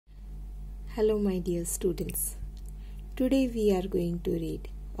Hello my dear students. Today we are going to read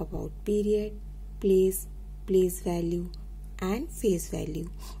about period, place, place value and face value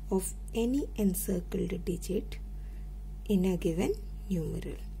of any encircled digit in a given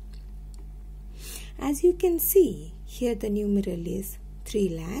numeral. As you can see, here the numeral is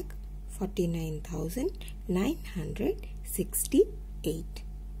 3,49,968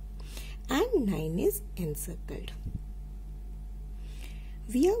 and 9 is encircled.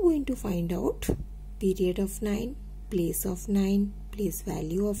 We are going to find out period of 9, place of 9, place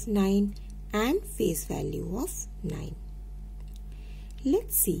value of 9 and face value of 9.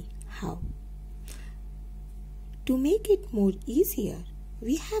 Let's see how. To make it more easier,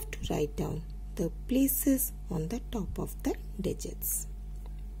 we have to write down the places on the top of the digits.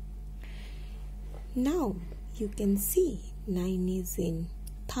 Now you can see 9 is in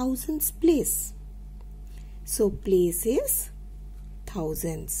thousands place. So place is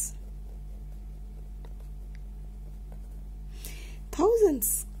thousands.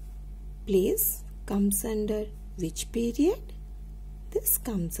 Thousands place comes under which period? This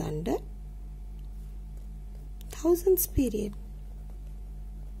comes under thousands period.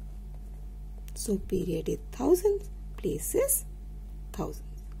 So period is thousands, place is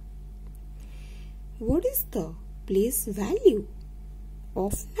thousands. What is the place value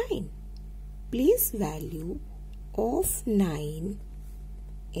of 9? Place value of 9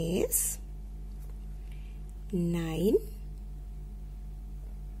 is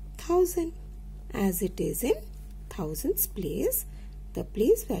 9,000. As it is in thousands place, the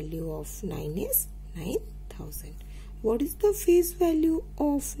place value of 9 is 9,000. What is the face value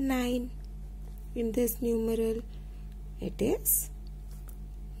of 9 in this numeral? It is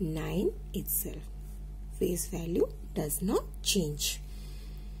 9 itself. Face value does not change.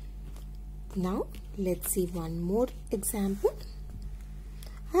 Now let's see one more example.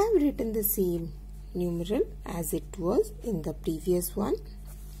 I have written the same numeral as it was in the previous one,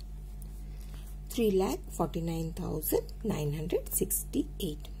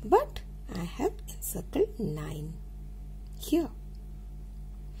 3,49,968, but I have encircled 9 here.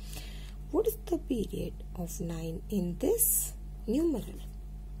 What is the period of 9 in this numeral?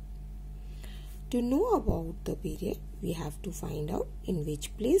 To know about the period, we have to find out in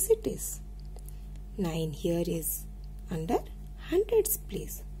which place it is. 9 here is under hundreds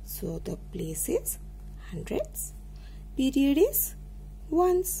place. So the place is hundreds. Period is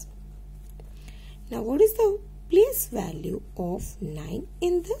ones. Now what is the place value of 9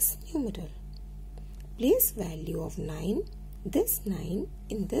 in this numeral? Place value of 9, this 9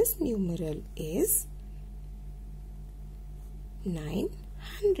 in this numeral is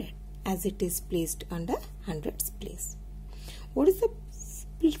 900 as it is placed under hundreds place. What is the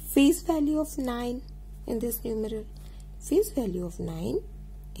face value of 9 in this numeral? Face value of 9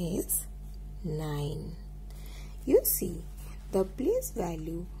 is 9. You see, the place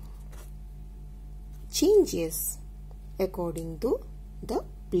value changes according to the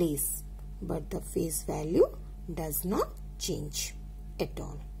place, but the face value does not change at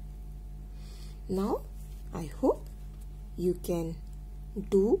all. Now, I hope you can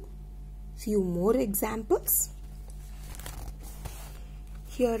do few more examples.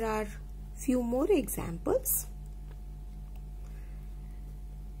 Here are few more examples.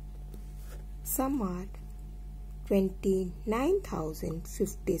 Some are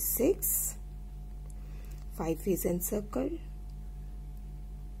 29,056. 5 is encircled.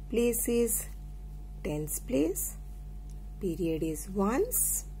 Place is tens place. Period is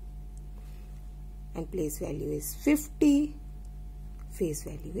ones. And place value is 50. Face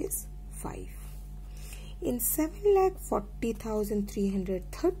value is 5. In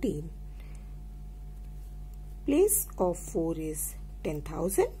 7,40,313, place of 4 is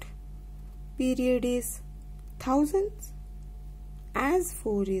 10,000. Period is thousands. As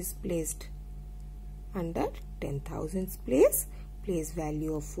 4 is placed under 10,000's place, place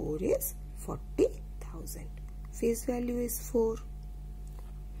value of 4 is 40,000. Face value is 4.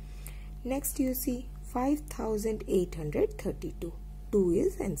 Next you see 5,832. 2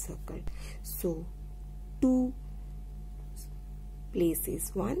 is encircled. So 2 place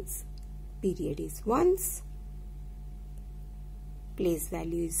is ones, period is ones, place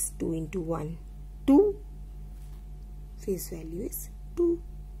value is 2 into 1, 2, face value is 2,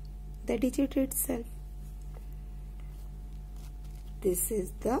 the digit itself. This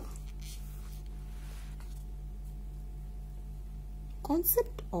is the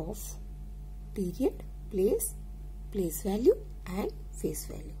concept of period, place, place value and face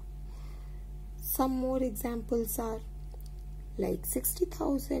value. Some more examples are like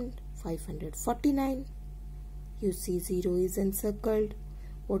 60,549. You see 0 is encircled.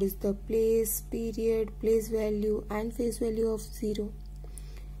 What is the place, period, place value and face value of 0?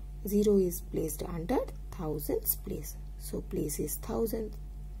 0 is placed under thousands place. So place is thousand.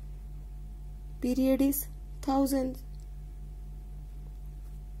 Period is thousand.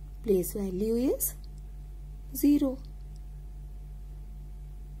 Place value is 0.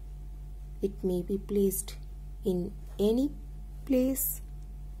 It may be placed in any place.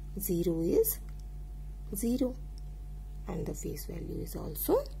 0 is 0 and the face value is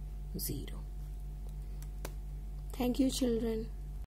also 0. Thank you, children.